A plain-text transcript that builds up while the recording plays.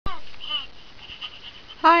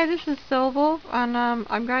Hi, this is Silver, and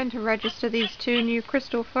I'm going to register these two new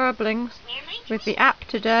Crystal Furblings with the app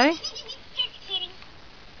today.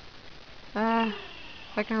 If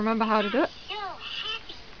I can remember how to do it.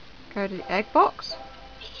 Go to the egg box.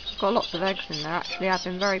 It's got lots of eggs in there actually, I've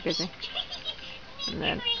been very busy. And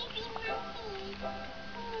then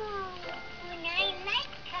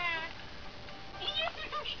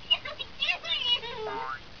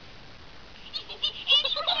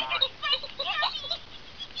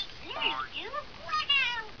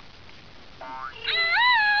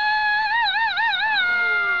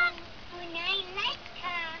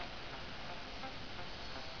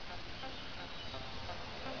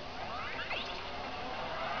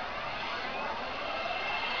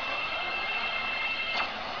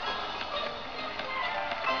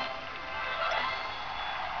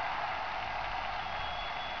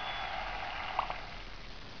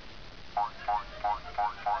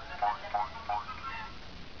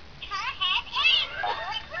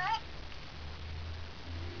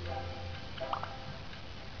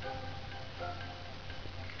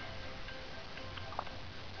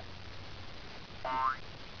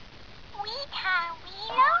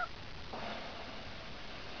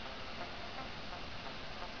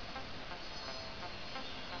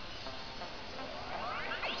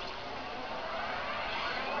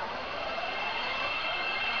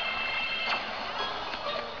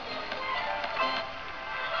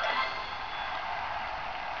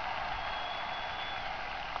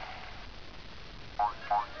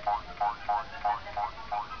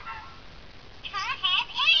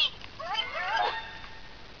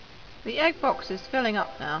the egg box is filling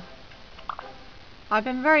up now. I've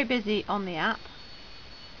been very busy on the app,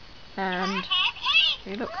 and if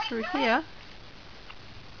you look through here,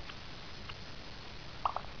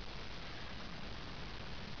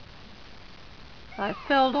 I've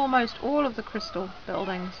filled almost all of the crystal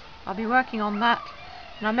buildings. I'll be working on that,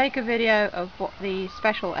 and I'll make a video of what the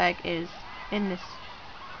special egg is in this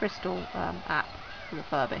crystal app for the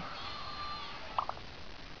Furby.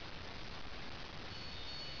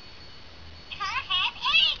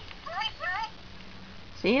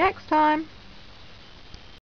 See you next time!